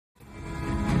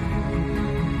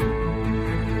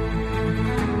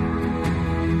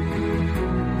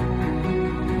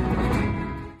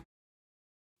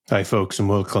Hi, folks, and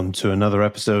welcome to another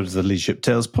episode of the Leadership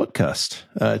Tales podcast.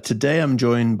 Today, I'm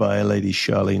joined by a lady,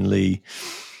 Charlene Lee.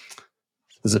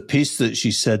 There's a piece that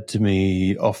she said to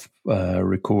me off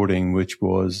recording, which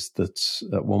was that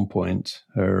at one point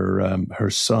her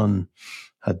son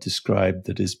had described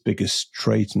that his biggest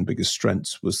trait and biggest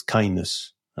strength was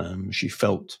kindness. She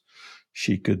felt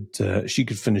she could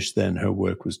finish then. Her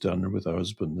work was done with her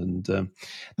husband. And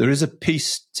there is a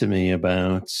piece to me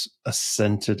about a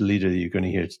centered leader that you're going to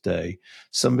hear today,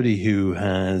 somebody who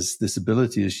has this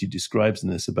ability, as she describes in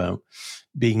this, about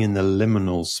being in the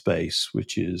liminal space,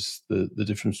 which is the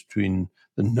difference between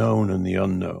the known and the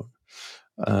unknown.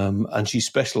 And she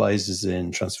specializes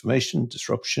in transformation,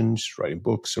 disruption. She's writing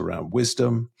books around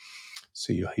wisdom.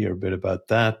 So you'll hear a bit about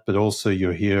that, but also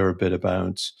you'll hear a bit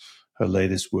about her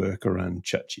latest work around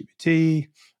ChatGPT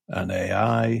and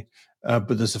AI. But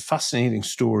there's a fascinating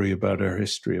story about her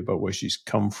history, about where she's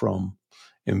come from,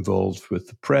 involved with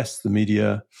the press, the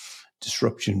media,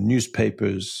 disruption,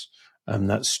 newspapers. And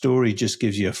that story just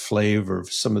gives you a flavor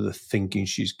of some of the thinking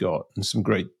she's got and some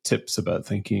great tips about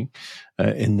thinking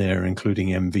in there, including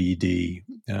MVD,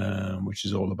 which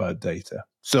is all about data.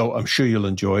 So I'm sure you'll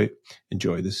enjoy it.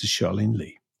 Enjoy. This is Charlene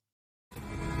Lee.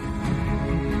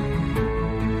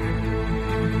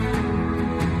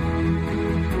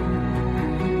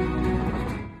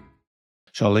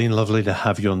 Charlene, lovely to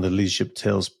have you on the Leadership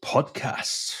Tales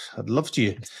podcast. I'd love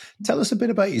to tell us a bit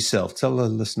about yourself. Tell the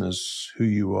listeners who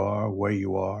you are, where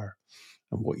you are,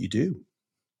 and what you do.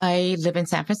 I live in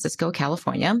San Francisco,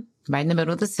 California, right in the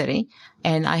middle of the city,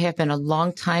 and I have been a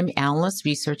longtime analyst,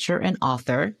 researcher, and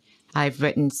author. I've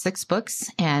written 6 books,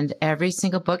 and every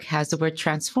single book has the word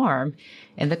transform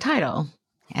in the title.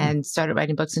 And started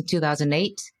writing books in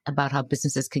 2008 about how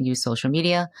businesses can use social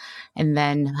media. And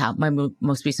then my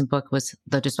most recent book was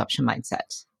The Disruption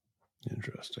Mindset.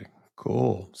 Interesting.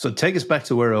 Cool. So take us back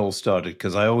to where it all started,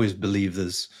 because I always believe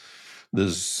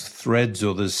there's threads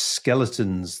or there's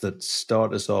skeletons that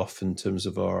start us off in terms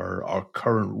of our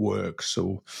current work.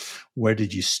 So where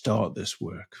did you start this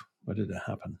work? Where did it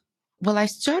happen? Well, I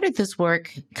started this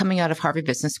work coming out of Harvard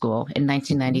Business School in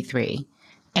 1993.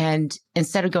 And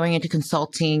instead of going into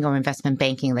consulting or investment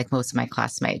banking like most of my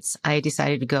classmates, I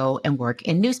decided to go and work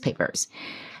in newspapers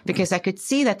because I could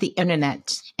see that the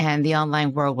internet and the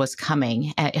online world was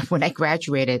coming. When I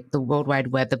graduated, the World Wide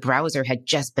Web, the browser had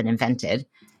just been invented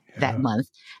that month.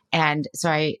 And so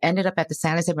I ended up at the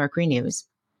San Jose Mercury News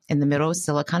in the middle of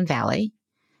Silicon Valley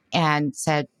and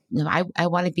said, I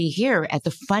want to be here at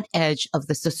the front edge of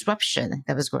this disruption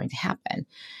that was going to happen.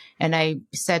 And I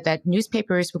said that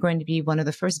newspapers were going to be one of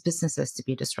the first businesses to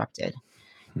be disrupted.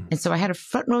 And so I had a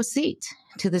front row seat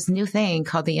to this new thing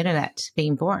called the internet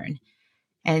being born.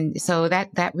 And so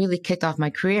that really kicked off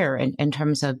my career in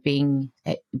terms of being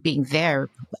there,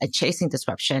 chasing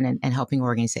disruption and helping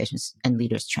organizations and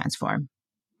leaders transform.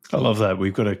 I love that.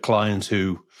 We've got a client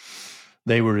who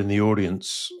they were in the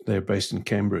audience. They're based in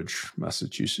Cambridge,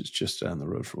 Massachusetts, just down the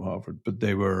road from Harvard. But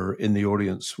they were in the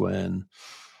audience when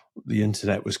the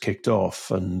internet was kicked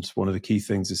off. And one of the key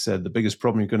things they said, the biggest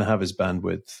problem you're going to have is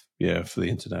bandwidth, for the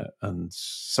internet. And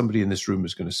somebody in this room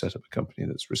is going to set up a company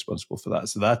that's responsible for that.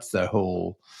 So that's their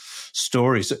whole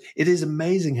story. So it is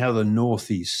amazing how the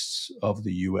northeast of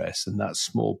the US and that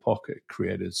small pocket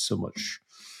created so much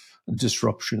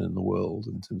disruption in the world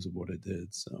in terms of what it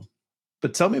did. So,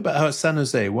 but tell me about how San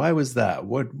Jose, why was that?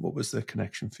 What was the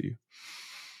connection for you?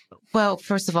 Well,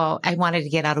 first of all, I wanted to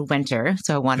get out of winter,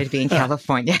 so I wanted to be in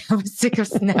California. I was sick of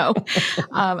snow.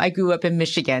 I grew up in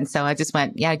Michigan, so I just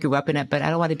went, I grew up in it, but I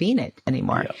don't want to be in it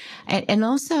anymore. Yeah. And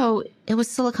also, it was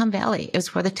Silicon Valley. It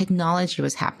was where the technology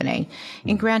was happening.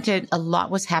 And granted, a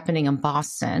lot was happening in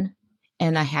Boston,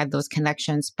 and I had those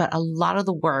connections, but a lot of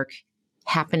the work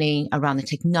happening around the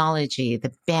technology,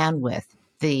 the bandwidth,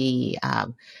 the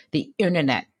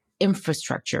internet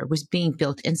infrastructure was being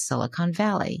built in Silicon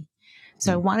Valley.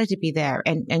 So I wanted to be there.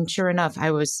 And sure enough, I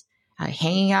was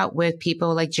hanging out with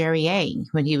people like Jerry Yang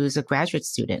when he was a graduate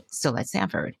student still at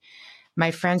Stanford. My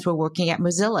friends were working at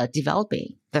Mozilla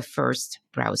developing the first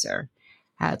browser.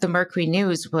 The Mercury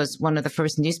News was one of the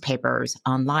first newspapers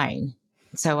online.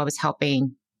 So I was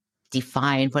helping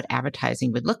define what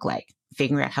advertising would look like,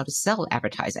 figuring out how to sell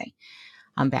advertising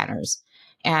on banners,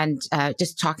 and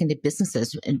just talking to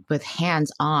businesses with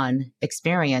hands-on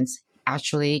experience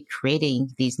actually creating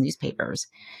these newspapers.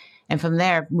 And from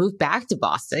there, moved back to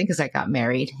Boston because I got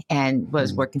married and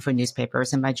was working for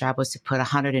newspapers. And my job was to put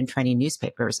 120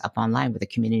 newspapers up online with a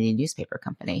community newspaper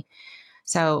company.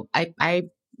 So I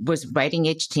was writing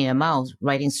HTML,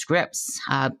 writing scripts,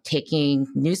 taking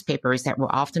newspapers that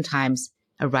were oftentimes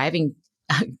arriving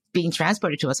being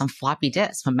transported to us on floppy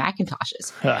disks from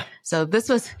Macintoshes. Ha, So this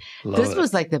love it.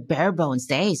 was like the bare bones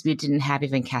days. We didn't have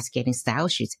even cascading style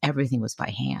sheets. Everything was by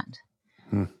hand.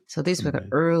 So these were the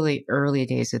early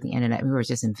days of the internet. We were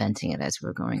just inventing it as we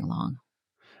were going along.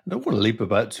 I don't want to leap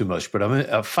about too much, but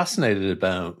I'm fascinated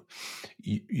about,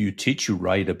 you teach, you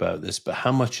write about this, but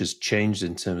how much has changed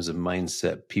in terms of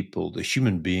mindset, people, the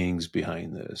human beings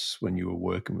behind this when you were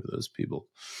working with those people?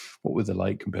 What were they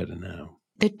like compared to now?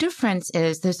 The difference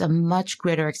is there's a much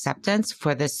greater acceptance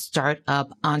for this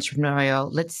startup entrepreneurial,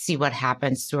 let's see what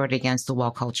happens, throw it against the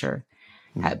wall culture.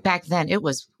 Back then, it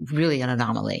was really an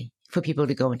anomaly for people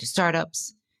to go into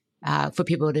startups, for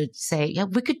people to say, yeah,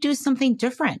 we could do something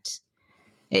different.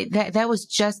 That was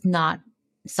just not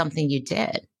something you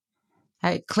did.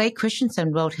 Clay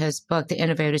Christensen wrote his book, The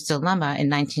Innovator's Dilemma, in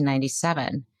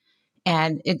 1997.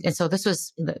 And so this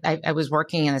was, I was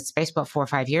working in a space about 4 or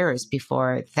 5 years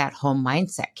before that whole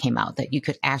mindset came out, that you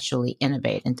could actually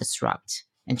innovate and disrupt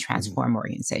and transform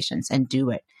organizations and do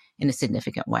it in a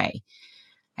significant way.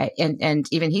 And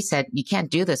even he said, you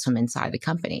can't do this from inside the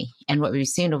company. And what we've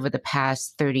seen over the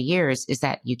past 30 years is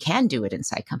that you can do it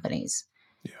inside companies.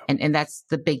 Yeah. And that's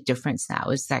the big difference now,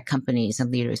 is that companies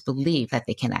and leaders believe that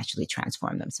they can actually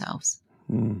transform themselves.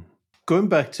 Going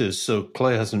back to, so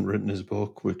Clay hasn't written his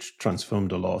book, which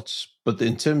transformed a lot, but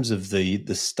in terms of the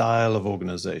style of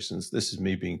organizations, this is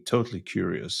me being totally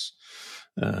curious,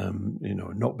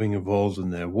 not being involved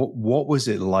in there. What was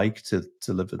it like to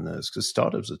live in this? Because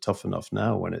startups are tough enough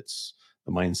now when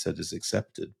the mindset is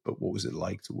accepted, but what was it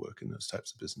like to work in those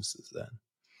types of businesses then?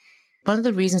 One of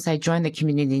the reasons I joined the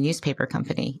community newspaper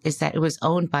company is that it was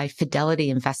owned by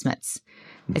Fidelity Investments.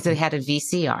 So they had a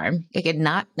VC arm. Again,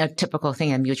 not a typical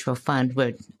thing a mutual fund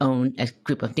would own a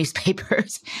group of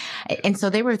newspapers. And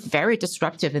so they were very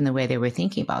disruptive in the way they were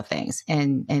thinking about things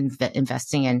and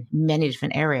investing in many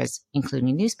different areas,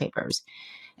 including newspapers.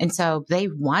 And so they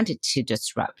wanted to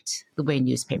disrupt the way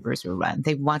newspapers were run.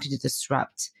 They wanted to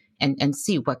disrupt and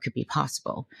see what could be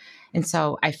possible. And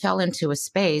so I fell into a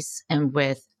space and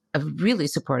with a really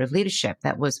supportive leadership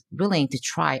that was willing to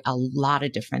try a lot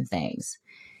of different things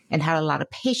and had a lot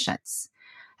of patience.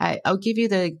 I'll give you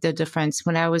the difference.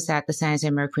 When I was at the San Jose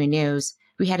Mercury News,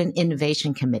 we had an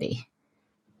innovation committee.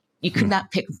 You could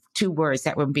not pick two words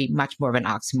that would be much more of an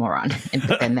oxymoron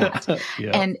than that.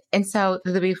 Yeah. And so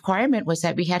the requirement was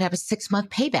that we had to have a 6-month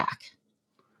payback.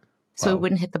 So it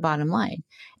wouldn't hit the bottom line.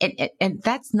 And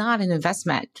that's not an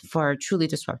investment for truly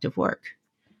disruptive work.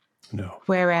 No.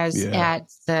 Whereas at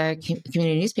the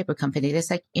community newspaper company, it's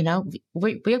like,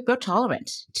 we're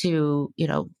tolerant to,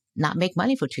 not make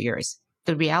money for 2 years.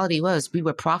 The reality was we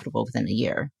were profitable within a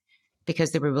year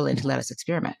because they were willing to let us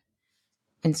experiment.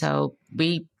 And so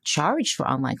we charged for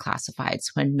online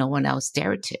classifieds when no one else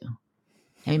dared to.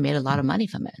 And we made a lot of money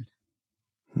from it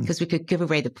because we could give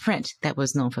away the print that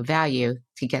was known for value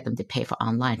to get them to pay for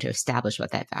online to establish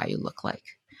what that value looked like.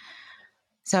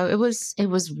 So it was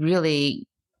really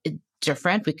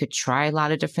different. We could try a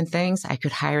lot of different things. I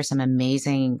could hire some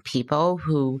amazing people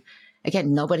who,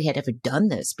 again, nobody had ever done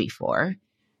this before.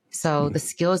 So the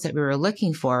skills that we were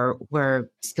looking for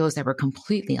were skills that were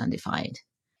completely undefined.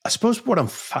 I suppose what I'm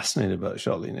fascinated about,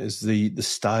 Charlene, is the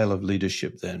style of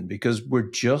leadership then, because we're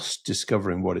just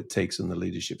discovering what it takes on the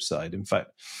leadership side. In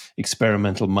fact,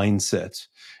 experimental mindset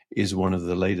is one of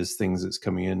the latest things that's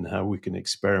coming in, how we can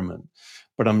experiment.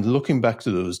 But I'm looking back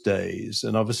to those days,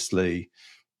 and obviously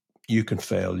you can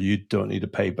fail. You don't need to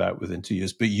pay back within 2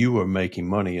 years, but you were making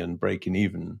money and breaking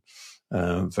even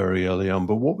very early on.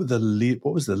 But what was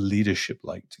the leadership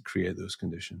like to create those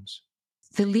conditions?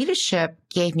 The leadership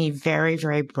gave me very,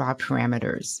 very broad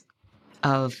parameters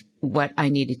of what I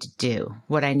needed to do,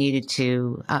 what I needed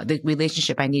to, the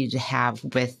relationship I needed to have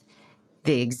with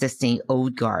the existing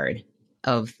old guard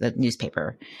of the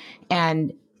newspaper.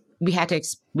 And we had to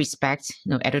respect,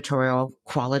 editorial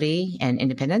quality and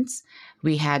independence.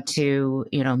 We had to,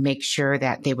 make sure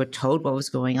that they were told what was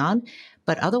going on.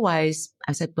 But otherwise,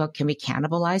 I said, well, can we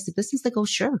cannibalize the business? They go,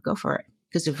 sure, go for it.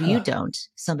 Because if you don't,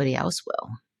 somebody else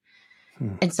will.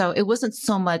 And so it wasn't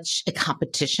so much a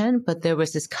competition, but there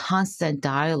was this constant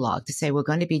dialogue to say, we're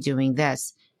going to be doing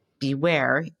this.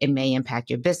 Beware, it may impact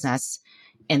your business.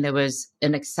 And there was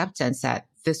an acceptance that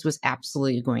this was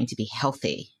absolutely going to be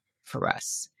healthy for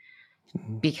us.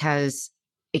 Because,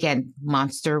 again,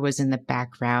 Monster was in the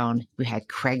background. We had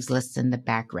Craigslist in the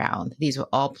background. These were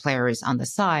all players on the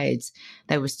sides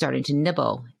that were starting to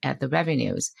nibble at the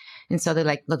revenues. And so they're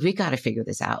like, look, we got to figure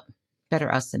this out.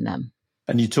 Better us than them.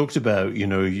 And you talked about,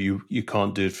 you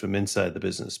can't do it from inside the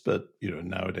business, but,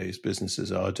 nowadays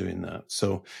businesses are doing that.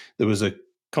 So there was a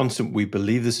constant, we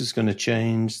believe this is going to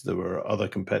change. There were other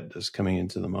competitors coming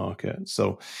into the market.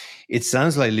 So it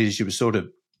sounds like leadership was sort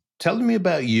of telling me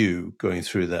about you going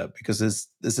through that, because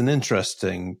there's an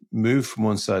interesting move from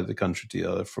one side of the country to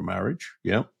the other for marriage.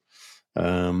 Yeah.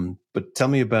 But tell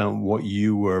me about what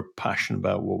you were passionate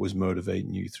about, what was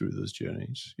motivating you through those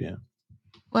journeys. Yeah.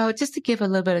 Well, just to give a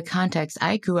little bit of context,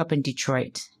 I grew up in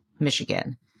Detroit,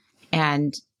 Michigan,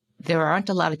 and there aren't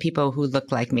a lot of people who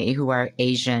look like me who are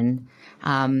Asian,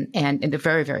 and they're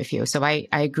very, very few. So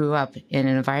I grew up in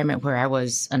an environment where I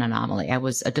was an anomaly. I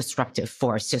was a disruptive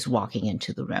force just walking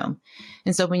into the room.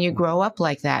 And so when you grow up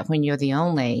like that, when you're the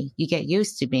only, you get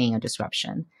used to being a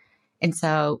disruption. And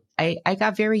so I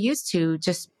got very used to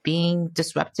just being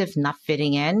disruptive, not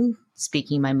fitting in,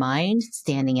 speaking my mind,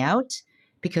 standing out,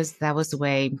 because that was the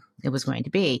way it was going to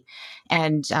be.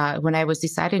 And when I was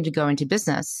deciding to go into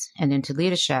business and into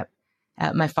leadership,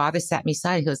 my father sat me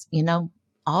aside. He goes,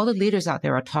 all the leaders out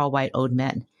there are tall, white, old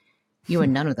men. You are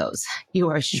none of those. You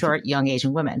are a short, young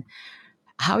Asian woman.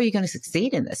 How are you going to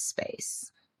succeed in this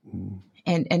space?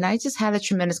 And I just had a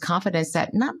tremendous confidence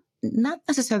that not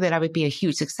necessarily that I would be a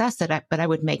huge success, but I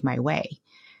would make my way,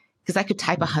 because I could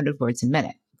type 100 words a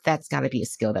minute. That's got to be a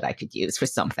skill that I could use for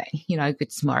something. I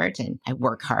get smart and I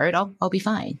work hard. I'll be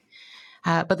fine.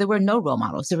 But there were no role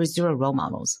models. There were zero role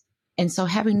models. And so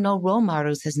having no role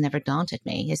models has never daunted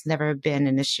me. It's never been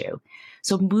an issue.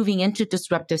 So moving into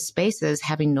disruptive spaces,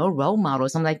 having no role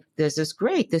models, I'm like, this is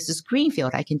great. This is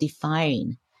greenfield. I can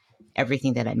define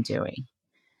everything that I'm doing.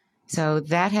 So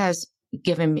that has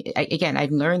given me, again,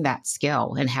 I've learned that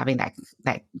skill and having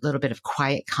that little bit of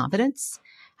quiet confidence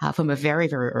from a very,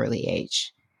 very early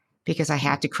age, because I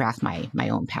had to craft my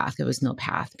own path. There was no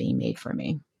path being made for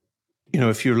me.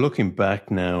 If you're looking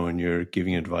back now and you're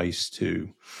giving advice to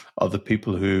other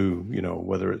people who,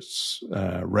 whether it's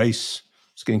race,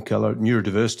 skin color,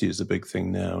 neurodiversity is a big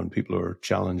thing now, and people are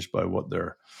challenged by what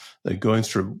they're going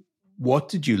through. What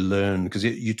did you learn? Because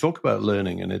you talk about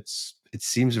learning, and it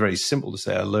seems very simple to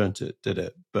say, I learned it, did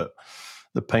it, but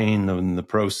the pain in the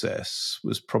process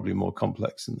was probably more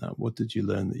complex than that. What did you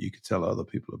learn that you could tell other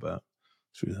people about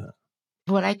through that?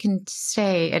 What I can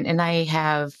say, and I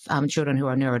have children who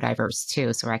are neurodiverse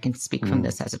too, so I can speak from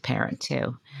this as a parent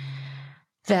too,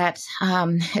 that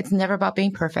it's never about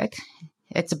being perfect.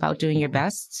 It's about doing your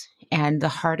best. And the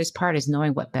hardest part is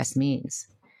knowing what best means.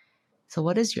 So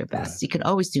what is your best? Right. You can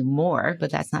always do more,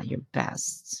 but that's not your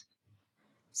best.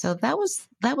 So that was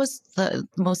the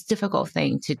most difficult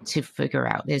thing to figure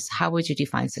out, is how would you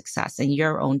define success and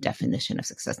your own definition of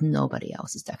success, nobody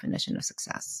else's definition of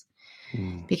success.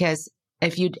 Because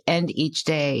if you'd end each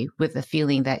day with a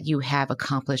feeling that you have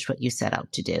accomplished what you set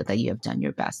out to do, that you have done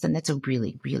your best, then that's a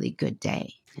really, really good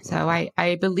day. Wow. So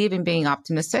I believe in being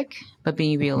optimistic, but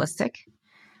being realistic.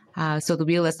 So the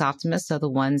realist optimists are the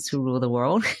ones who rule the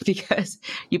world, because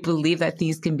you believe that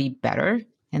things can be better.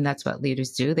 And that's what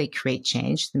leaders do. They create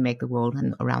change to make the world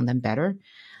around them better.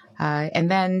 And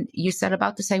then you set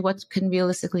about to say what can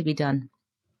realistically be done.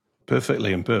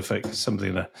 Perfectly imperfect,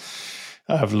 something that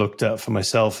I've looked at for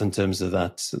myself in terms of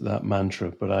that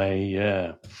mantra.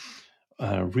 But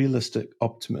realistic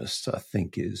optimist, I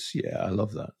think I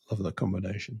love that. Love that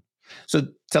combination. So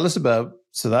tell us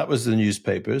so that was the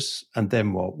newspapers. And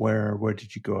then what? Where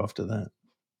did you go after that?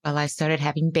 Well, I started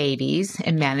having babies,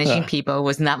 and managing people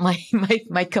was not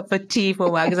my cup of tea for a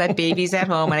while, because I had babies at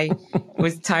home and I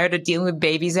was tired of dealing with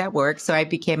babies at work. So I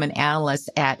became an analyst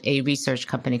at a research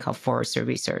company called Forrester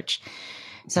Research.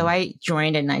 So I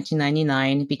joined in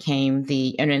 1999, became the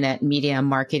internet media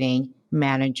marketing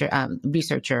manager,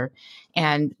 researcher,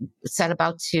 and set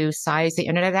about to size the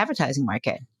internet advertising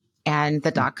market. And the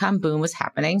dot-com boom was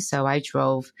happening. So I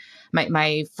drove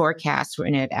my forecasts for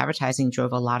internet advertising,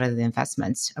 drove a lot of the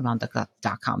investments around the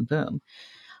dot-com boom.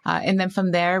 And then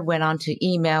from there, went on to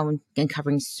email and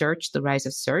covering search, the rise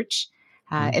of search.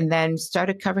 And then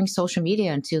started covering social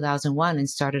media in 2001 and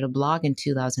started a blog in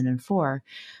 2004.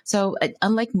 So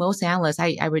unlike most analysts,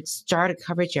 I would start a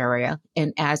coverage area,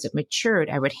 and as it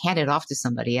matured, I would hand it off to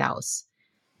somebody else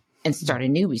and start a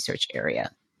new research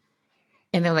area.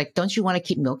 And they're like, don't you want to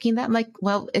keep milking that? I'm like,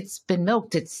 well, it's been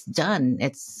milked. It's done.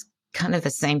 It's kind of the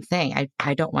same thing.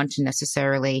 I don't want to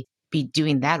necessarily be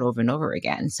doing that over and over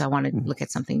again. So I want to look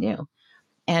at something new.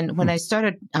 And when I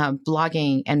started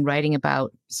blogging and writing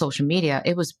about social media,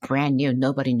 it was brand new.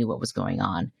 Nobody knew what was going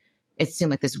on. It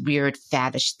seemed like this weird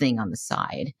faddish thing on the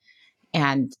side.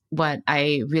 And what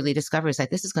I really discovered is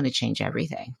that this is going to change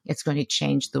everything. It's going to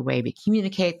change the way we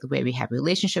communicate, the way we have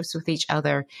relationships with each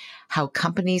other, how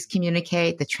companies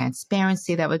communicate, the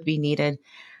transparency that would be needed.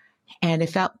 And it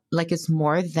felt like it's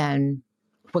more than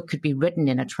what could be written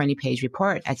in a 20-page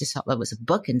report. I just felt there was a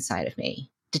book inside of me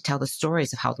to tell the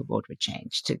stories of how the world would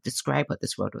change, to describe what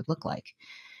this world would look like,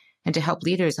 and to help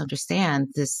leaders understand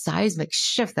this seismic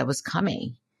shift that was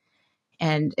coming.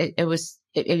 And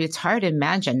it's hard to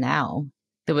imagine now.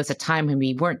 There was a time when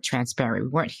we weren't transparent, we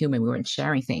weren't human, we weren't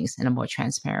sharing things in a more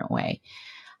transparent way.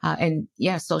 And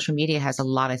yeah, social media has a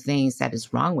lot of things that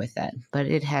is wrong with it, but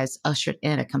it has ushered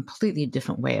in a completely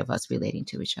different way of us relating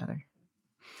to each other.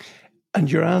 And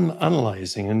you're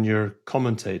analyzing and you're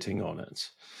commentating on it,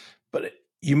 but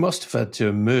you must have had to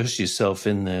immerse yourself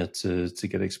in there to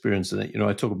get experience in it.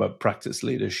 I talk about practice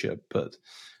leadership, but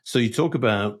so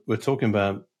we're talking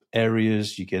about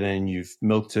areas you get in, you've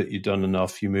milked it, you've done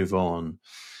enough, you move on.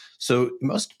 So it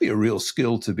must be a real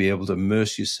skill to be able to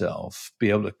immerse yourself,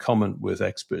 be able to comment with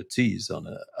expertise on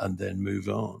it, and then move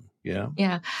on. Yeah.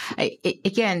 Yeah.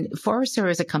 Again, Forrester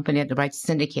is a company that writes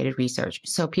syndicated research.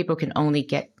 So people can only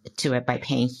get to it by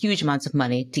paying huge amounts of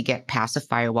money to get past a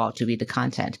firewall to read the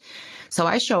content. So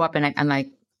I show up and I'm like,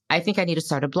 I think I need to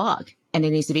start a blog, and it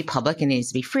needs to be public and it needs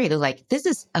to be free. They're like, this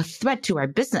is a threat to our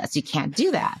business. You can't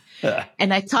do that.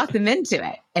 And I talked them into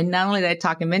it. And not only did I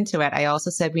talk them into it, I also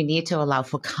said we need to allow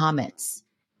for comments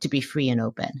to be free and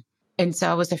open. And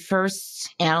so I was the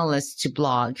first analyst to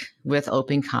blog with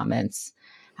open comments.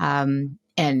 And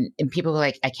people were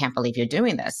like, I can't believe you're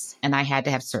doing this. And I had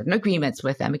to have certain agreements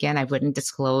with them. Again, I wouldn't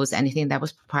disclose anything that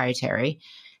was proprietary.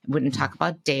 I wouldn't talk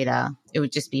about data. It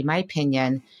would just be my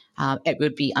opinion. It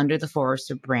would be under the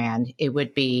Forrester brand. It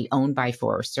would be owned by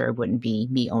Forrester. It wouldn't be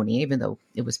me owning it, even though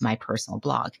it was my personal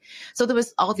blog. So there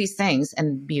was all these things,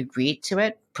 and we agreed to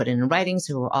it, put it in writing,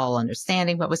 so we were all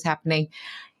understanding what was happening.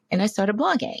 And I started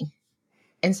blogging.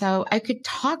 And so I could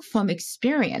talk from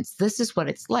experience. This is what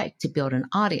it's like to build an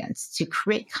audience, to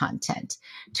create content,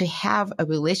 to have a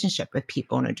relationship with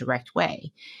people in a direct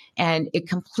way. And it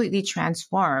completely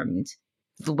transformed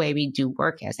the way we do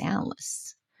work as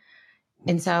analysts.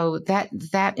 And so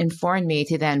that informed me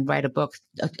to then write a book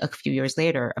a few years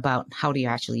later about how do you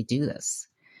actually do this.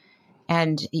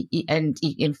 And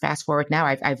in fast forward now,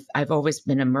 I've always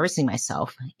been immersing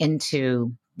myself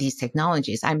into these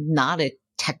technologies. I'm not a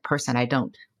tech person. I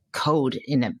don't code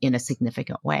in a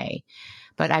significant way,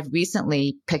 but I've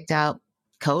recently picked up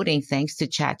coding thanks to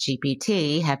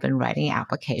ChatGPT, have been writing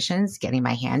applications, getting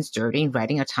my hands dirty,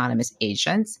 writing autonomous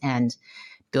agents, and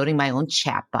building my own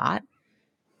chatbot.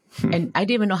 And I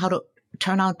didn't even know how to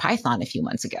turn on Python a few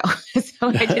months ago. So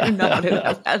I didn't know how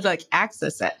to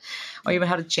access it, or even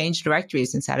how to change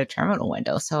directories inside a terminal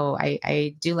window. So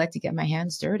I do like to get my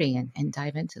hands dirty and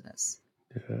dive into this.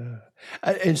 Yeah.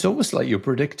 It's almost like you're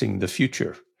predicting the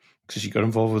future, because you got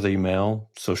involved with email,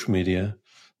 social media.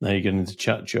 Now you get into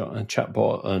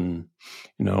chatbot and,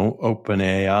 open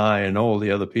AI and all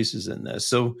the other pieces in there.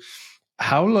 So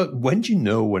when do you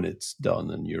know when it's done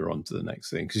and you're on to the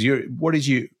next thing? Because what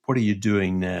are you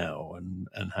doing now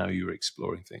and how you're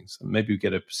exploring things? And maybe we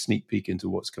get a sneak peek into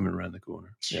what's coming around the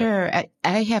corner. Sure. Yeah.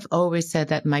 I have always said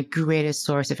that my greatest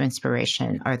source of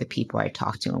inspiration are the people I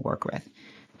talk to and work with.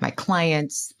 My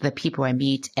clients, the people I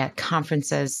meet at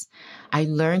conferences. I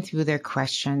learn through their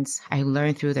questions. I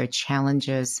learn through their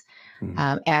challenges.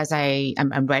 As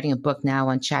I'm writing a book now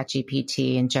on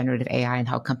ChatGPT and generative AI and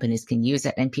how companies can use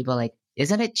it. And people are like,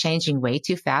 isn't it changing way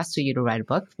too fast for you to write a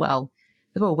book? Well,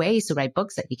 there were ways to write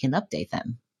books that you can update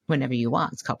them whenever you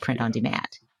want. It's called print on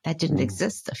demand. That didn't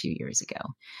exist a few years ago.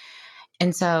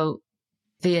 And so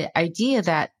the idea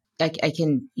that I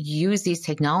can use these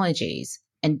technologies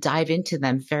and dive into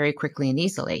them very quickly and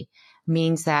easily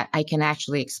means that I can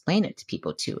actually explain it to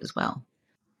people too as well.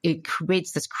 It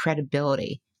creates this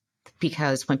credibility,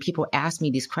 because when people ask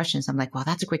me these questions, I'm like, well,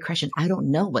 that's a great question. I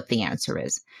don't know what the answer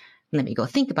is. Let me go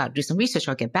think about it, do some research.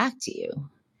 I'll get back to you,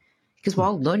 because we're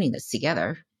all learning this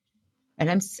together. And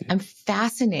I'm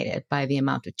fascinated by the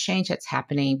amount of change that's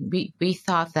happening. We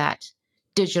thought that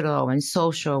digital and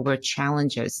social were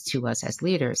challenges to us as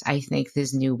leaders. I think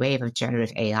this new wave of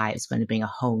generative AI is going to bring a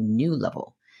whole new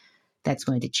level that's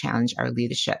going to challenge our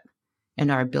leadership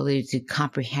and our ability to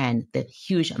comprehend the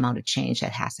huge amount of change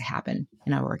that has to happen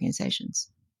in our organizations.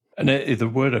 And the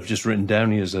word I've just written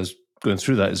down here as I was going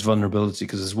through that is vulnerability,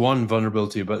 because there's one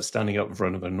vulnerability about standing up in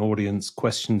front of an audience,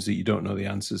 questions that you don't know the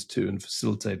answers to, and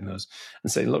facilitating those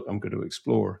and saying, look, I'm going to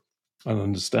explore and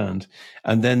understand.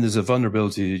 And then there's a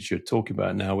vulnerability that you're talking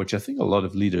about now, which I think a lot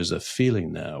of leaders are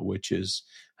feeling now, which is,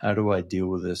 how do I deal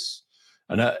with this?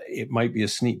 And it might be a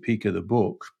sneak peek of the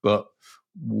book, but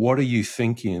what are you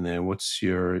thinking in there? What's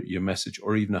your message,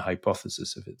 or even a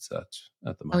hypothesis if it's at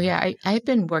the moment? Oh, yeah. I've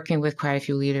been working with quite a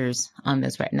few leaders on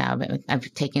this right now. I'm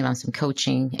taking on some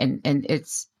coaching, and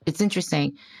it's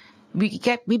interesting.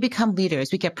 we become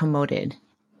leaders, we get promoted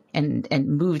and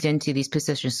moved into these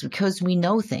positions because we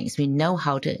know things, we know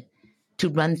how to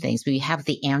run things, we have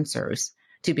the answers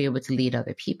to be able to lead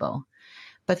other people.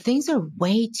 But things are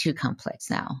way too complex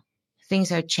now.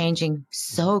 Things are changing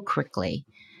so quickly.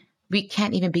 We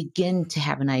can't even begin to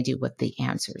have an idea what the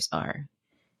answers are.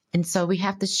 And so we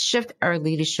have to shift our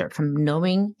leadership from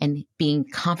knowing and being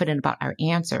confident about our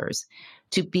answers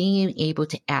to being able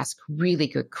to ask really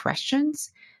good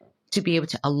questions, to be able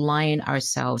to align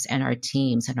ourselves and our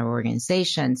teams and our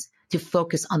organizations to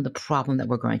focus on the problem that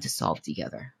we're going to solve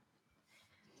together.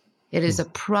 It is a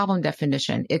problem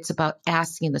definition. It's about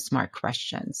asking the smart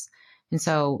questions. And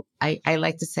so I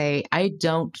like to say, I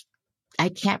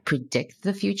can't predict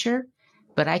the future,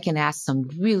 but I can ask some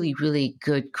really, really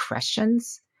good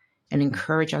questions and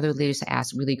encourage other leaders to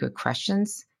ask really good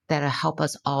questions that'll help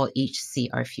us all each see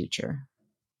our future.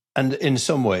 And in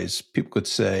some ways, people could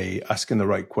say asking the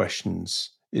right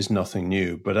questions is nothing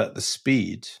new, but at the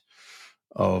speed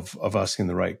of asking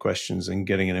the right questions and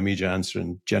getting an immediate answer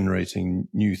and generating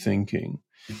new thinking,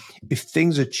 if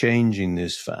things are changing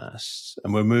this fast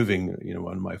and we're moving,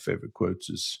 one of my favorite quotes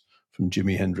is from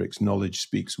Jimi Hendrix, knowledge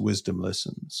speaks, wisdom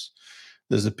listens.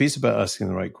 There's a piece about asking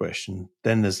the right question,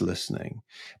 then there's listening,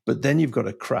 but then you've got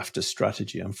to craft a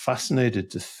strategy. I'm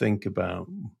fascinated to think about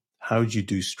how do you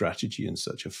do strategy in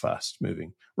such a fast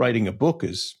moving, writing a book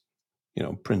is,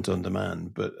 print on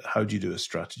demand, but how do you do a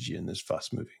strategy in this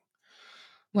fast moving?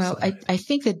 Well, I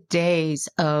think the days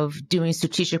of doing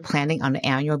strategic planning on an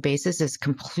annual basis is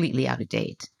completely out of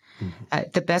date. Mm-hmm.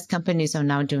 The best companies are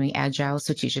now doing agile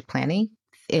strategic planning.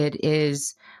 It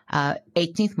is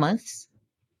 18th months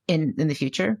in the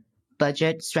future,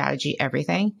 budget, strategy,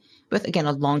 everything, with, again,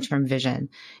 a long-term vision.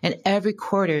 And every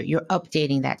quarter, you're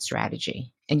updating that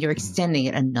strategy and you're extending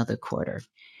it another quarter.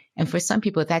 And for some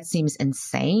people, that seems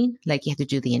insane. Like you have to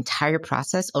do the entire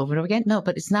process over and over again. No,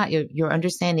 but it's not. You're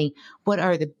understanding what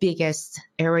are the biggest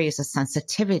areas of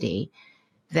sensitivity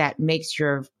that makes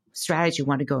your strategy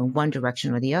want to go in one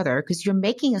direction or the other, because you're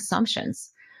making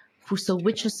assumptions. So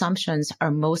which assumptions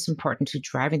are most important to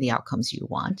driving the outcomes you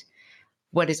want?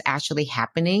 What is actually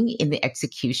happening in the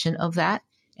execution of that?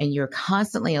 And you're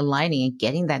constantly aligning and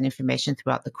getting that information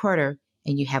throughout the quarter.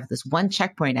 And you have this one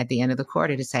checkpoint at the end of the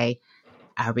quarter to say,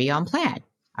 are we on plan?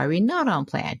 Are we not on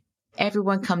plan?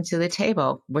 Everyone come to the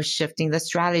table. We're shifting the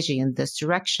strategy in this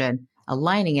direction,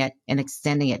 aligning it and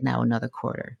extending it now another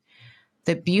quarter.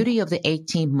 The beauty of the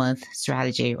 18-month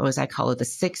strategy, or as I call it, the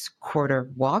 6-quarter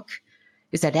walk,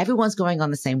 is that everyone's going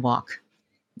on the same walk.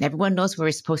 Everyone knows where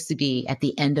we're supposed to be at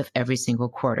the end of every single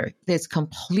quarter. There's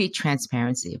complete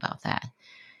transparency about that.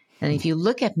 And if you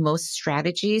look at most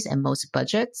strategies and most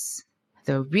budgets,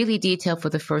 they're really detailed for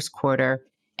the first quarter,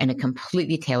 and it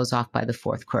completely tails off by the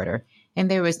fourth quarter.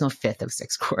 And there is no fifth or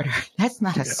sixth quarter. That's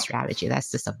not a strategy. That's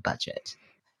just a budget.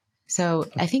 So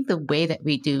I think the way that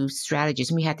we do strategies,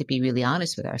 and we have to be really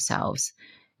honest with ourselves,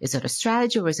 is it a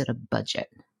strategy or is it a budget?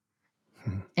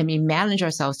 And we manage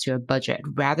ourselves to a budget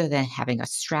rather than having a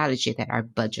strategy that our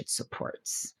budget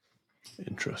supports.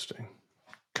 Interesting.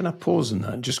 Can I pause on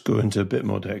that and just go into a bit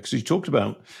more depth? Because you talked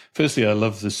about, firstly, I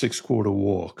love the 6-quarter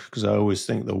walk, because I always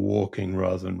think they're walking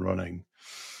rather than running.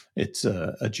 It's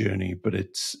a journey, but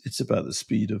it's about the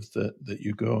speed of that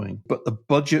you're going. But the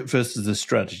budget versus the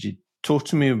strategy, talk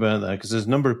to me about that, because there's a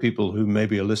number of people who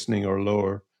maybe are listening or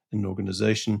lower in an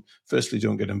organization. Firstly,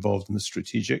 don't get involved in the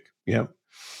strategic, but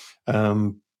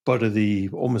are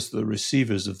almost the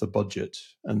receivers of the budget,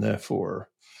 and therefore,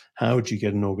 how do you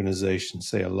get an organization,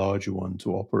 say a larger one,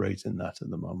 to operate in that at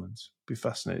the moment? Be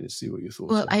fascinated to see what your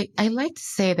thoughts are. Well, I like to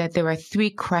say that there are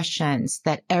 3 questions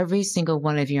that every single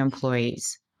one of your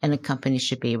employees in a company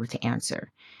should be able to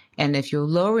answer. And if you're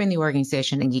lower in the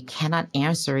organization and you cannot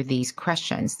answer these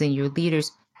questions, then your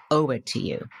leaders owe it to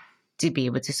you to be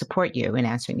able to support you in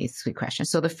answering these 3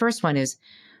 questions. So the first one is,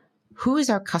 who is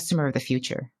our customer of the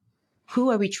future? Who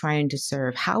are we trying to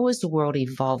serve? How is the world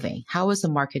evolving? How is the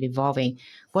market evolving?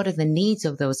 What are the needs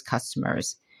of those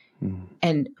customers?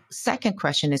 And second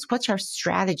question is, what's our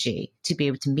strategy to be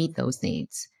able to meet those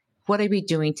needs? What are we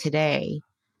doing today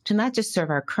to not just serve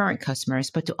our current customers,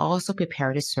 but to also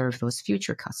prepare to serve those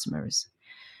future customers?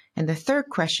 And the third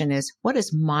question is, what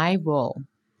is my role,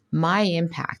 my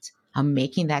impact on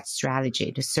making that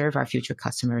strategy to serve our future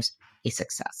customers a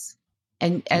success?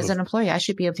 And as an employee, I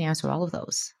should be able to answer all of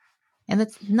those. And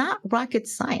it's not rocket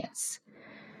science.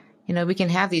 We can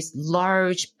have these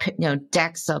large,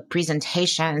 decks of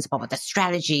presentations about what the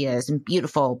strategy is and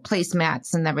beautiful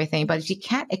placemats and everything. But if you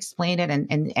can't explain it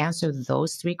and answer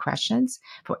those 3 questions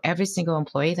for every single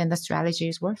employee, then the strategy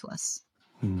is worthless.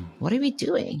 What are we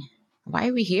doing? Why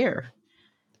are we here?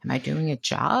 Am I doing a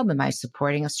job? Am I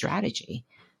supporting a strategy?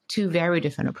 Two very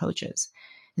different approaches.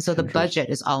 And so the budget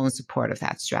is all in support of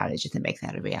that strategy to make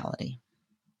that a reality.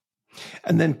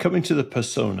 And then coming to the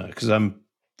persona, because I'm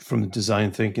from the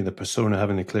design thinking, the persona,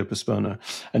 having a clear persona,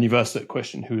 and you've asked that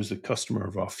question, who is the customer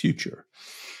of our future?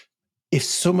 If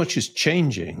so much is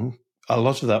changing, a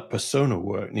lot of that persona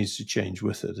work needs to change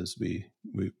with it as we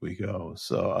go.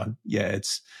 So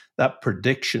it's that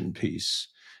prediction piece,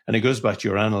 and it goes back to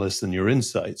your analyst and your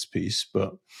insights piece.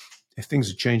 But if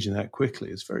things are changing that quickly,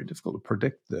 it's very difficult to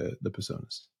predict the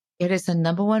personas. It is the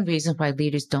number one reason why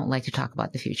leaders don't like to talk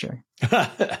about the future.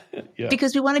 Yeah.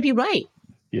 Because we want to be right.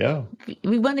 Yeah.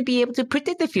 We want to be able to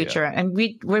predict the future, and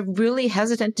we're really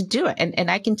hesitant to do it.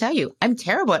 And I can tell you, I'm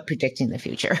terrible at predicting the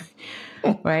future,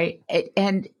 right?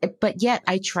 But yet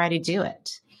I try to do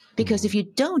it, because if you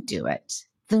don't do it,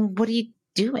 then what are you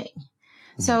doing?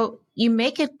 So you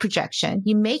make a projection,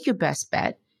 you make your best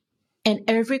bet, and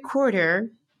every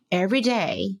quarter, every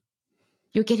day,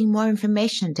 you're getting more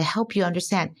information to help you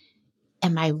understand,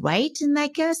 am I right in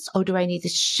that guess, or do I need to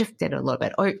shift it a little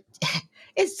bit? Or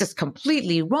it's just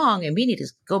completely wrong and we need to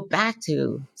go back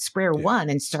to square one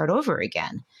and start over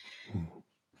again.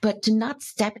 But to not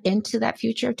step into that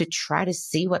future, to try to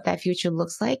see what that future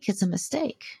looks like, is a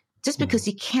mistake. Just because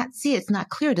you can't see it's not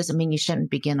clear doesn't mean you shouldn't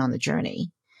begin on the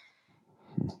journey.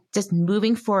 Just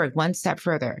moving forward one step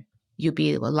further, you'll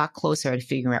be a lot closer to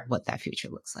figuring out what that future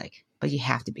looks like. But you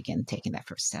have to begin taking that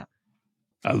first step.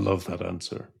 I love that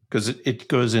answer, because it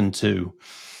goes into,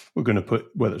 we're going to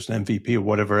put, whether it's an MVP or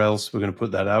whatever else, we're going to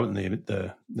put that out in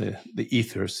the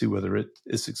ether, see whether it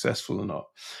is successful or not.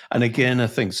 And again, I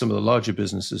think some of the larger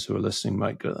businesses who are listening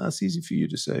might go, that's easy for you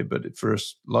to say, but for a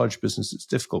large business, it's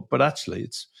difficult. But actually,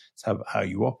 it's how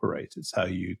you operate. It's how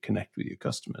you connect with your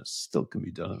customers. Still can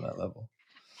be done at that level.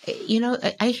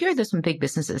 I hear this from big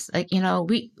businesses. Like,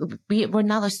 we're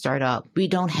not a startup. We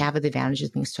don't have the advantages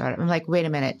of being a startup. I'm like, wait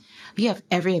a minute. You have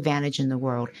every advantage in the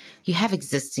world. You have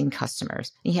existing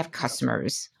customers. You have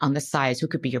customers on the sides who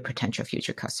could be your potential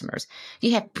future customers.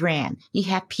 You have brand. You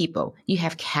have people. You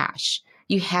have cash.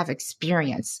 You have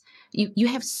experience. You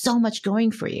have so much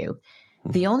going for you.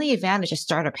 The only advantage a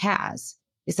startup has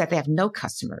is that they have no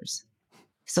customers.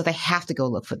 So they have to go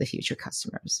look for the future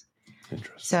customers.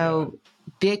 So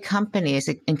big companies,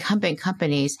 incumbent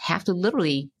companies, have to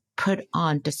literally put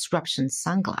on disruption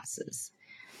sunglasses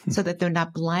so that they're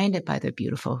not blinded by their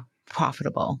beautiful,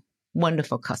 profitable,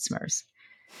 wonderful customers.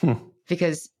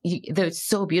 Because they're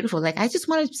so beautiful. Like, I just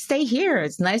want to stay here.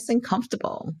 It's nice and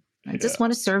comfortable. I just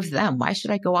want to serve them. Why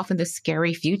should I go off in this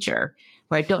scary future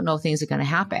where I don't know things are going to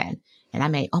happen? And I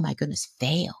may, oh my goodness,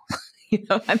 fail.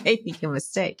 I may make a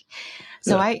mistake.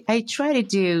 So I try to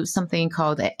do something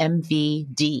called the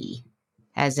MVD,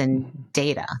 as in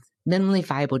data, minimally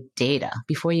viable data,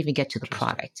 before you even get to the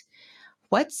product.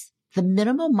 What's the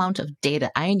minimum amount of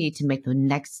data I need to make the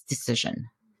next decision?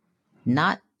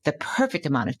 Not the perfect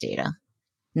amount of data,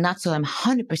 not so I'm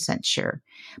 100% sure,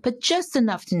 but just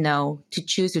enough to know to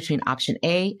choose between option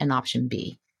A and option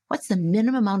B. What's the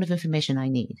minimum amount of information I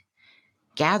need?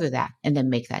 Gather that and then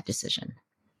make that decision.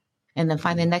 And then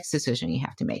find the next decision you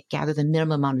have to make. Gather the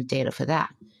minimum amount of data for that.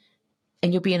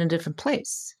 And you'll be in a different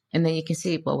place. And then you can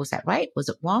see, well, was that right? Was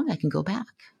it wrong? I can go back.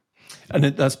 And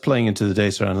that's playing into the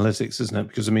data analytics, isn't it?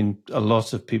 Because, a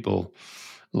lot of people,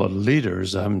 a lot of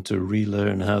leaders are having to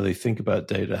relearn how they think about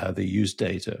data, how they use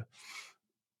data,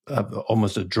 have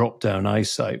almost a drop-down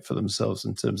eyesight for themselves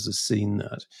in terms of seeing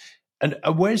that. And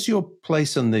where's your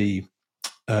place on the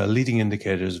leading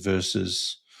indicators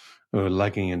versus or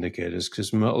lagging indicators?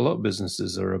 Because a lot of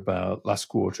businesses are about last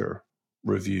quarter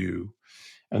review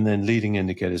and then leading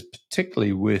indicators,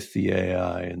 particularly with the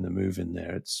AI and the move in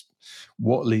there. It's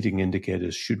what leading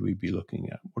indicators should we be looking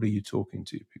at? What are you talking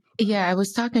to people about? Yeah, I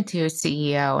was talking to a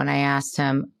CEO and I asked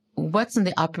him, what's in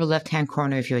the upper left-hand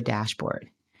corner of your dashboard?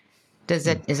 Is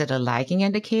it a lagging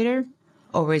indicator?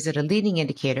 Or is it a leading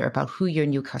indicator about who your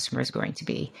new customer is going to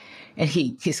be? And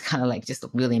he's kind of like just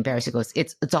really embarrassed. He goes,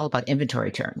 it's all about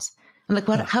inventory turns. I'm like,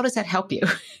 how does that help you?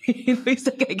 He's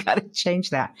like, I got to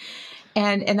change that.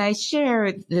 And I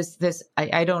share this,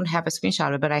 I don't have a screenshot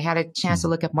of it, but I had a chance to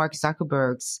look at Mark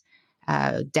Zuckerberg's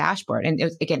dashboard. And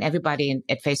again, everybody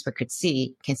at Facebook can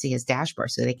see his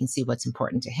dashboard so they can see what's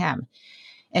important to him.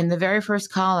 And the very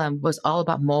first column was all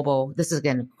about mobile. This is,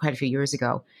 again, quite a few years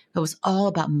ago. It was all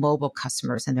about mobile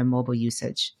customers and their mobile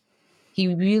usage.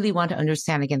 He really wanted to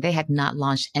understand, again, they had not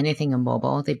launched anything in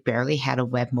mobile. They barely had a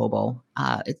web mobile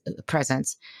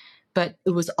presence. But it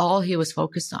was all he was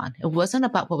focused on. It wasn't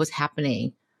about what was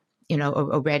happening,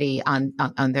 already on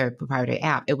their proprietary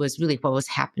app. It was really what was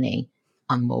happening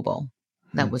on mobile.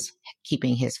 That was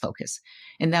keeping his focus.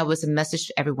 And that was a message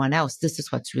to everyone else. This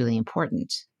is what's really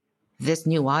important. This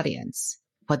new audience,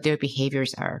 what their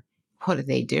behaviors are, what are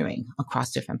they doing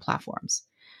across different platforms?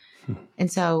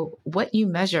 And so what you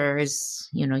measure is,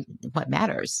 what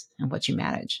matters and what you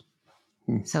manage.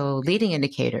 So leading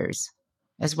indicators,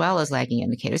 as well as lagging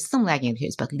indicators, some lagging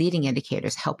indicators, but leading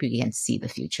indicators help you again see the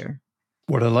future.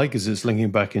 What I like is it's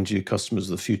linking back into your customers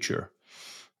of the future,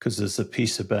 because there's a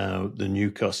piece about the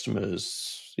new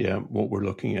customers, what we're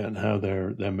looking at and how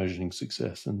they're measuring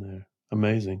success, and they're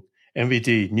amazing.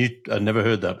 MVD, I'd never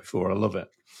heard that before. I love it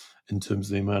in terms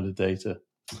of the amount of data.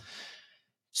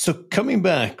 So coming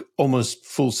back almost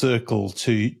full circle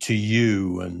to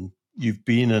you, and you've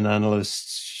been an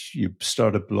analyst, you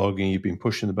started blogging, you've been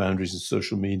pushing the boundaries in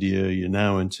social media, you're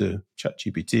now into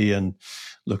ChatGPT and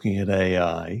looking at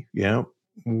AI. Yeah.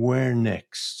 Where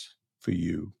next for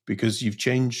you? Because you've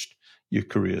changed your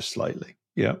career slightly.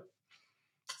 Yeah.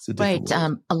 It's a different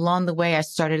world. Along the way, I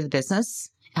started a business,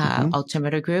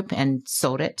 Altimeter Group, and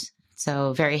sold it.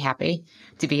 So very happy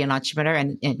to be an entrepreneur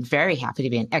and very happy to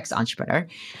be an ex-entrepreneur.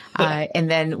 And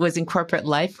then was in corporate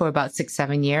life for about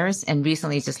 6-7 years and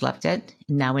recently just left it,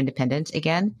 now independent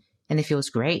again. And it feels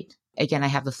great. Again, I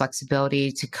have the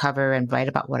flexibility to cover and write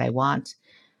about what I want.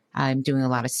 I'm doing a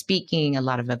lot of speaking, a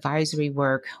lot of advisory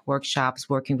work, workshops,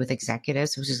 working with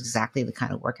executives, which is exactly the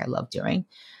kind of work I love doing.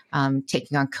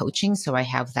 Taking on coaching. So I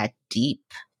have that deep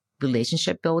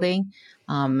relationship building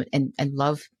and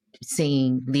love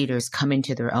seeing leaders come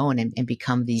into their own and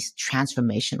become these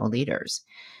transformational leaders.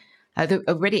 They're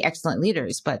already excellent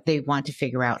leaders, but they want to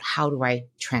figure out, how do I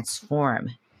transform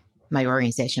my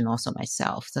organization, also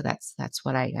myself? So that's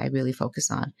what I really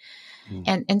focus on.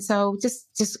 And so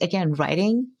just again,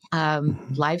 writing,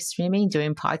 live streaming,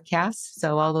 doing podcasts.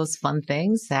 So all those fun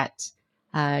things that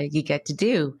you get to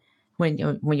do when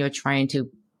you're trying to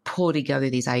pull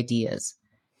together these ideas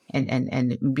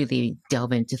and really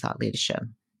delve into thought leadership.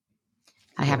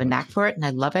 I have a knack for it and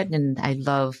I love it. And I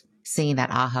love seeing that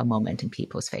aha moment in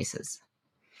people's faces.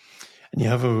 And you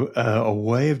have a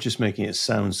way of just making it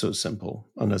sound so simple.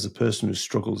 And as a person who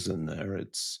struggles in there,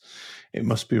 it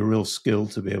must be a real skill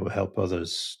to be able to help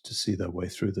others to see their way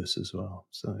through this as well.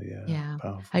 So yeah.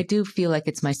 Powerful. I do feel like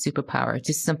it's my superpower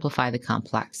to simplify the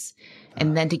complex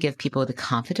and then to give people the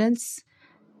confidence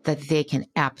that they can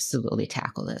absolutely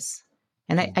tackle this.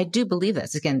 And I do believe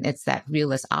this. Again, it's that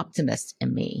realist optimist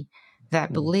in me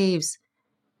that believes,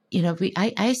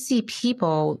 I see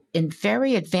people in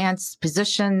very advanced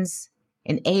positions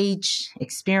in age,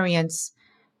 experience,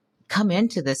 come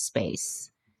into this space.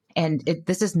 And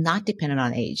this is not dependent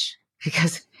on age,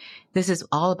 because this is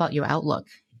all about your outlook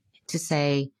to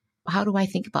say, how do I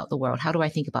think about the world? How do I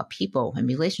think about people and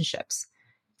relationships?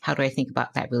 How do I think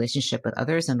about that relationship with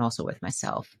others and also with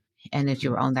myself? And if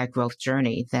you're on that growth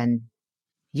journey, then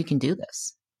you can do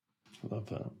this. I love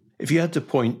that. If you had to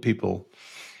point people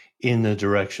in a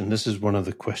direction, this is one of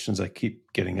the questions I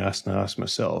keep getting asked, and I ask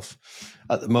myself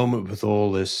at the moment with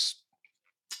all this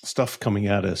stuff coming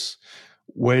at us,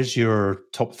 where's your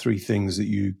top 3 things that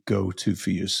you go to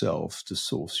for yourself to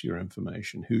source your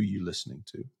information? Who are you listening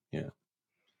to? Yeah.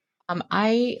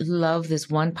 I love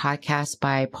this one podcast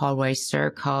by Paul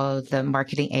Royster called the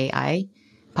Marketing AI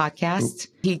podcast.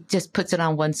 Ooh. He just puts it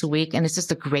on once a week, and it's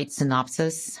just a great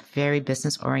synopsis, very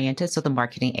business oriented. So the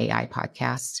Marketing AI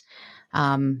podcast.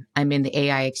 I'm in the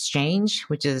AI Exchange,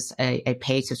 which is a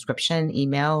paid subscription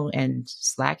email and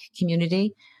Slack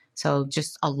community. So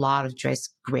just a lot of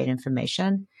just great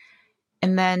information.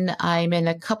 And then I'm in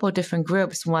a couple of different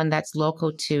groups. One that's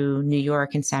local to New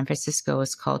York and San Francisco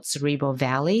is called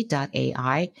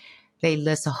cerebralvalley.ai. They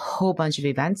list a whole bunch of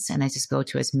events, and I just go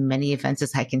to as many events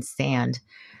as I can stand.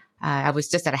 I was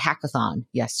just at a hackathon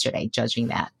yesterday judging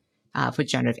that for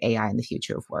generative AI and the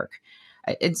future of work.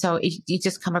 And so you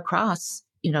just come across,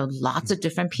 lots of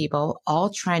different people all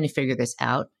trying to figure this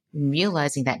out,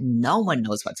 realizing that no one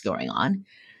knows what's going on.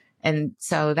 And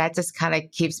so that just kind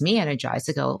of keeps me energized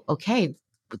to go, okay,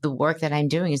 the work that I'm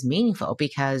doing is meaningful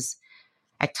because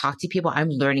I talk to people. I'm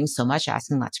learning so much,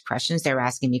 asking lots of questions. They're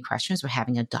asking me questions. We're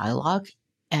having a dialogue,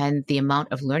 and the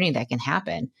amount of learning that can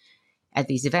happen at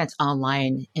these events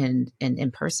online and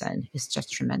in person is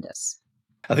just tremendous.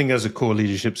 I think as a core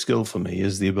leadership skill for me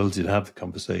is the ability to have the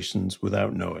conversations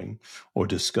without knowing or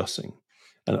discussing.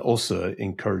 And it also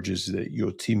encourages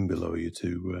your team below you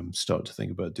to start to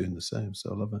think about doing the same.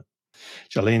 So I love it.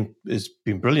 Charlene, it's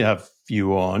been brilliant to have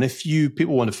you on. If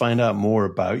people want to find out more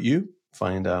about you,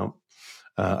 find out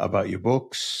about your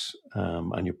books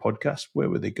and your podcast, where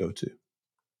would they go to?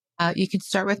 You can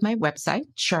start with my website,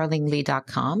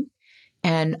 charlenelee.com.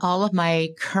 And all of my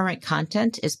current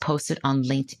content is posted on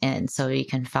LinkedIn. So you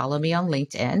can follow me on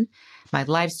LinkedIn. My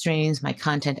live streams, my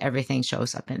content, everything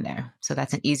shows up in there. So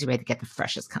that's an easy way to get the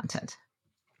freshest content.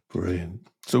 Brilliant.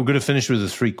 So we're going to finish with the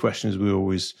 3 questions we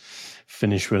always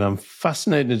finish with. I'm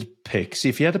fascinated to pick. See,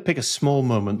 if you had to pick a small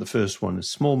moment, the first one, a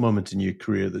small moment in your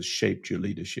career that shaped your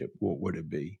leadership, what would it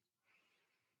be?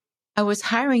 I was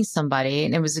hiring somebody,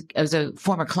 and it was a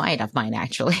former client of mine,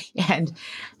 actually.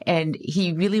 And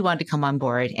he really wanted to come on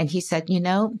board. And he said,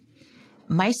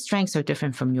 my strengths are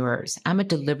different from yours. I'm a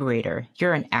deliberator.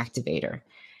 You're an activator.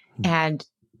 And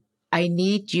I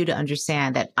need you to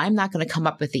understand that I'm not going to come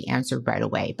up with the answer right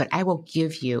away, but I will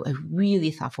give you a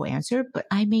really thoughtful answer, but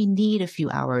I may need a few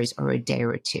hours or a day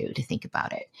or 2 to think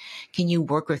about it. Can you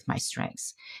work with my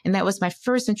strengths? And that was my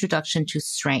first introduction to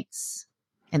strengths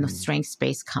and the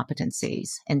strengths-based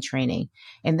competencies and training.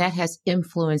 And that has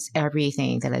influenced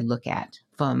everything that I look at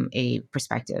from a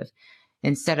perspective.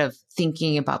 Instead of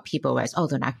thinking about people as, oh,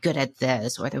 they're not good at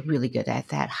this or they're really good at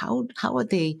that, how are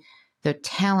their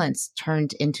talents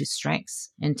turned into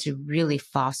strengths, and to really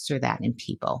foster that in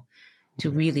people, to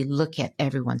really look at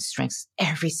everyone's strengths.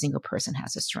 Every single person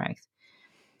has a strength.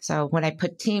 So when I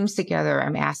put teams together,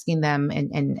 I'm asking them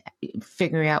and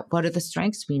figuring out what are the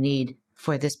strengths we need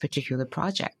for this particular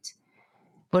project.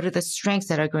 What are the strengths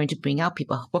that are going to bring out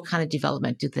people? What kind of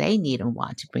development do they need and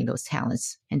want to bring those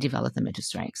talents and develop them into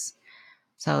strengths?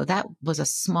 So that was a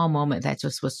small moment that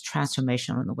just was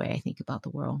transformational in the way I think about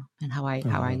the world and how I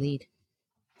lead.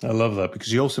 I love that,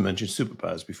 because you also mentioned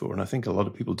superpowers before, and I think a lot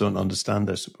of people don't understand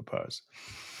their superpowers.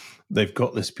 They've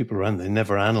got this people around, they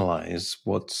never analyze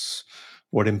what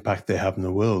impact they have in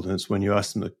the world. And it's when you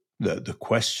ask them the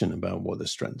question about what their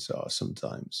strengths are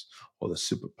sometimes, or the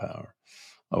superpower,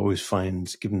 I always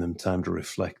find giving them time to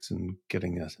reflect and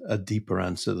getting a deeper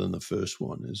answer than the first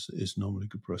one is normally a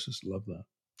good process. I love that.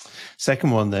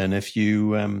 Second one then, if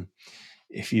you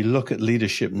look at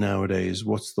leadership nowadays,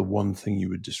 what's the one thing you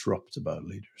would disrupt about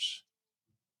leaders?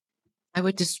 I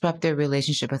would disrupt their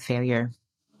relationship with failure,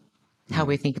 how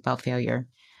we think about failure,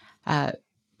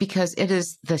 because it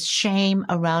is the shame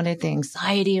around it, the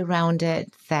anxiety around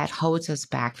it that holds us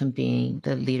back from being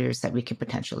the leaders that we can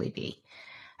potentially be.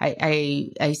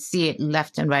 I see it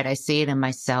left and right. I see it in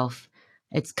myself.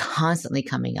 It's constantly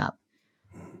coming up.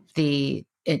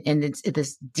 And it's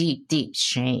this deep, deep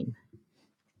shame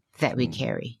that we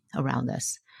carry around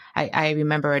this. I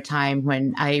remember a time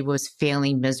when I was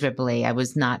failing miserably. I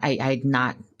had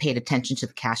not paid attention to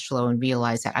the cash flow and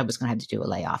realized that I was going to have to do a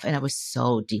layoff. And I was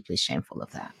so deeply shameful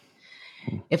of that.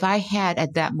 If I had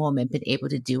at that moment been able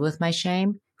to deal with my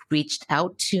shame, reached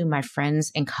out to my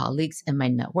friends and colleagues in my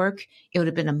network, it would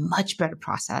have been a much better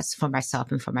process for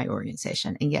myself and for my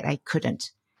organization. And yet I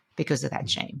couldn't because of that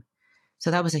shame.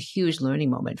 So that was a huge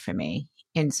learning moment for me.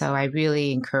 And so I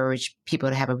really encourage people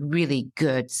to have a really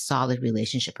good, solid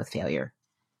relationship with failure.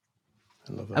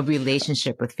 I love it. A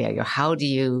relationship with failure. How do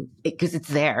you, because it's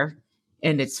there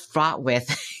and it's fraught with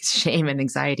shame and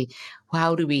anxiety.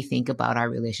 How do we think about our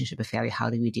relationship with failure? How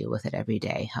do we deal with it every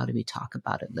day? How do we talk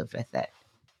about it, live with it?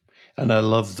 And I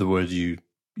love the word you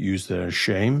use there,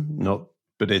 shame,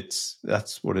 but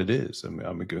that's what it is. I mean,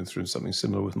 I'm going through something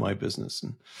similar with my business,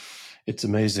 and it's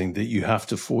amazing that you have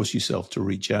to force yourself to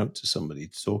reach out to somebody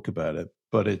to talk about it.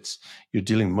 But you're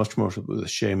dealing much more with the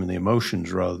shame and the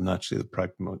emotions rather than actually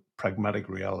the pragmatic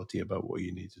reality about what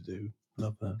you need to do.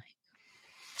 Love that.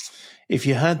 If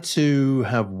you had to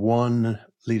have one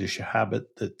leadership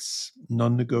habit that's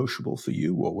non-negotiable for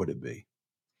you, what would it be?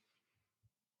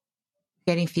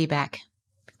 Getting feedback,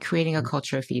 creating a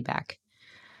culture of feedback.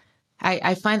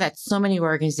 I find that so many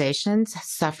organizations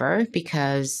suffer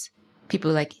because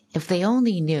people if they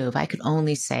only knew, if I could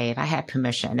only say, if I had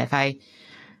permission, if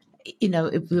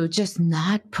we were just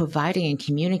not providing and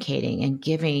communicating and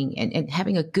giving and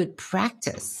having a good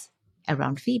practice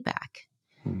around feedback.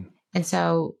 And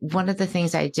so one of the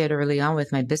things I did early on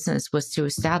with my business was to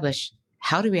establish,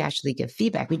 how do we actually give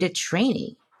feedback? We did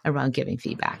training around giving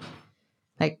feedback.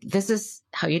 This is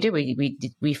how you do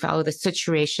it. We follow the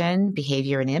situation,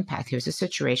 behavior, and impact. Here's the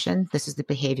situation. This is the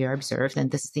behavior I observed, and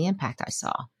this is the impact I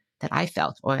saw, that I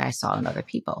felt, or I saw in other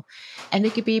people. And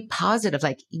it could be positive,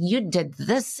 like, you did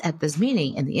this at this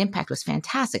meeting and the impact was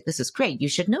fantastic. This is great. You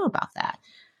should know about that.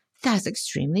 That's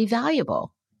extremely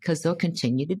valuable because they'll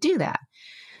continue to do that.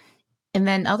 And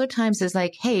then other times it's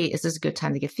like, hey, is this a good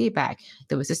time to give feedback?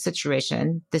 There was a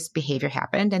situation, this behavior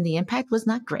happened, and the impact was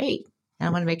not great. And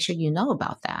I want to make sure you know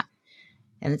about that.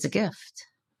 And it's a gift.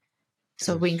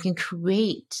 So we can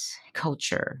create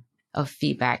culture of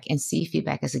feedback and see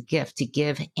feedback as a gift to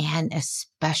give and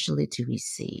especially to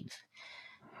receive.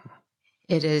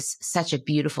 it is such a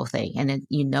beautiful thing. And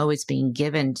it's being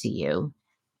given to you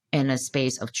in a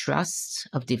space of trust,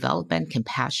 of development,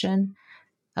 compassion,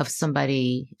 of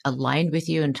somebody aligned with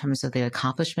you in terms of the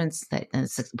accomplishments and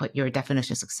what your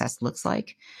definition of success looks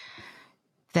like,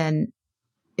 then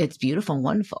it's beautiful and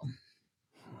wonderful.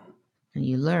 And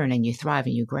you learn and you thrive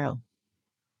and you grow.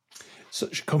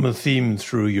 Such a common theme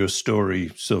through your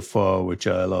story so far, which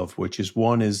I love, which is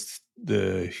one is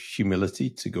the humility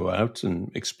to go out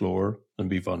and explore and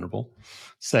be vulnerable.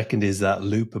 Second is that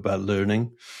loop about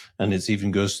learning, and it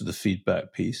even goes to the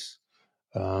feedback piece.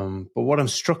 But what I'm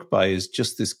struck by is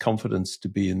just this confidence to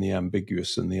be in the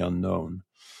ambiguous and the unknown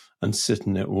and sit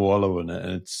in it, wallow in it.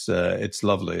 And it's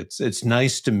lovely. It's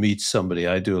nice to meet somebody.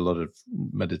 I do a lot of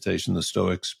meditation, the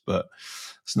Stoics, but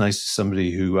it's nice to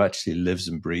somebody who actually lives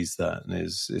and breathes that and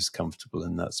is comfortable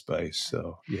in that space.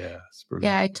 So yeah, it's brilliant.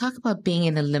 Yeah, I talk about being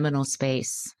in the liminal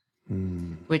space,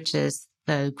 which is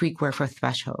the Greek word for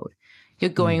threshold.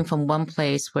 You're going from one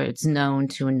place where it's known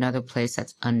to another place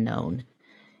that's unknown.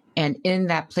 And in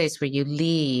that place where you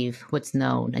leave what's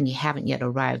known and you haven't yet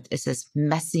arrived, it's this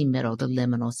messy middle, the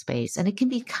liminal space. And it can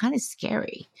be kind of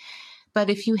scary. But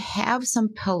if you have some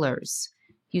pillars,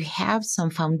 you have some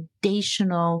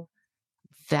foundational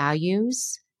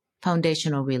values,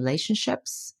 foundational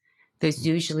relationships, there's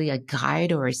usually a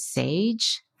guide or a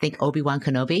sage. Think Obi-Wan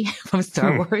Kenobi from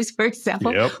Star Wars, for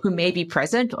example, who may be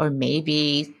present or may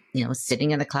be,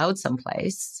 sitting in the cloud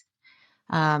someplace.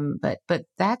 But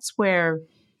that's where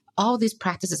all these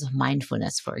practices of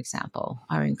mindfulness, for example,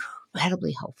 are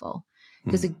incredibly helpful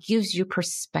because it gives you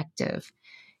perspective.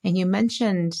 And you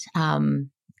mentioned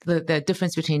the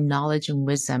difference between knowledge and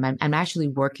wisdom. I'm actually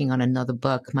working on another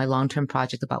book, my long-term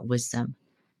project about wisdom.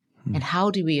 And how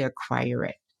do we acquire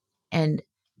it? And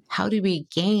how do we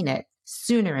gain it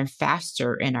sooner and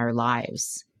faster in our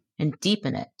lives and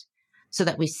deepen it so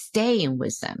that we stay in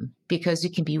wisdom? Because you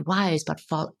can be wise, but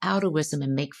fall out of wisdom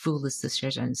and make foolish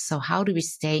decisions. So how do we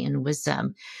stay in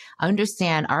wisdom,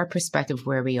 understand our perspective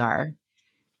where we are,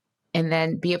 and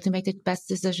then be able to make the best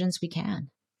decisions we can?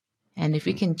 And if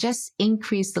we can just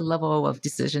increase the level of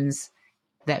decisions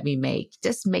that we make,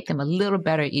 just make them a little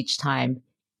better each time,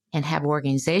 and have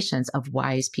organizations of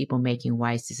wise people making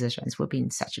wise decisions, we'll be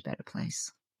in such a better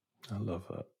place. I love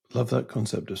that. Love that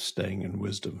concept of staying in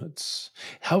wisdom. It's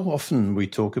how often we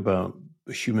talk about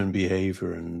human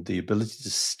behavior and the ability to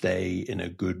stay in a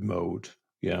good mode,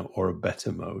 or a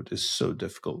better mode is so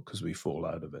difficult because we fall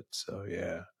out of it. So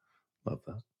yeah, love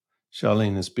that.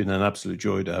 Charlene, it's been an absolute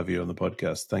joy to have you on the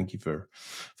podcast. Thank you for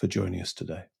joining us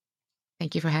today.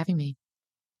 Thank you for having me.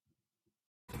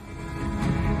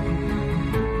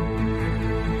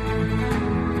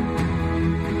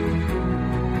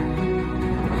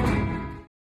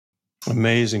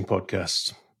 Amazing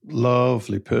podcast.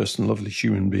 Lovely person, lovely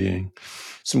human being.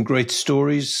 Some great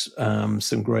stories,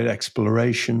 some great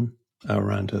exploration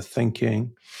around her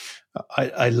thinking.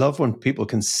 I love when people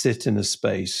can sit in a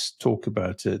space, talk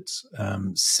about it,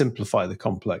 simplify the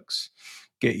complex,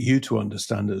 get you to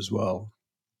understand it as well.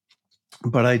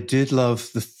 But I did love,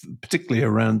 particularly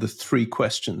around the 3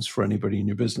 questions for anybody in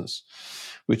your business,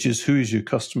 which is, who is your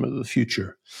customer of the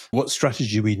future? What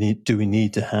strategy do we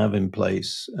need to have in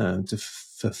place to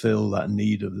fulfill that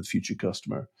need of the future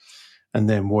customer? And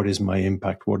then, what is my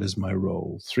impact? What is my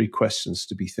role? 3 questions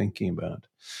to be thinking about.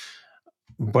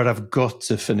 But I've got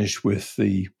to finish with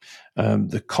the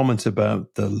comment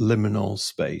about the liminal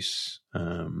space,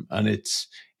 and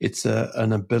it's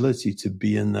an ability to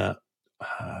be in that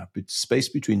space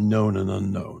between known and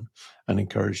unknown and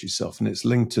encourage yourself. And it's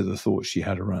linked to the thoughts she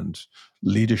had around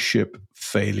leadership,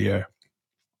 failure,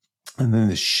 and then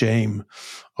the shame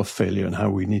of failure and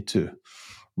how we need to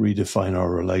redefine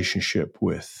our relationship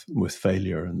with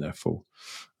failure and therefore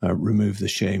remove the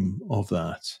shame of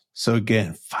that. So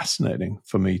again, fascinating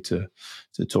for me to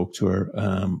talk to her.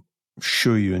 I'm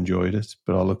sure you enjoyed it,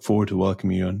 but I look forward to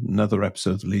welcoming you on another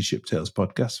episode of the Leadership Tales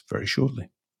podcast very shortly.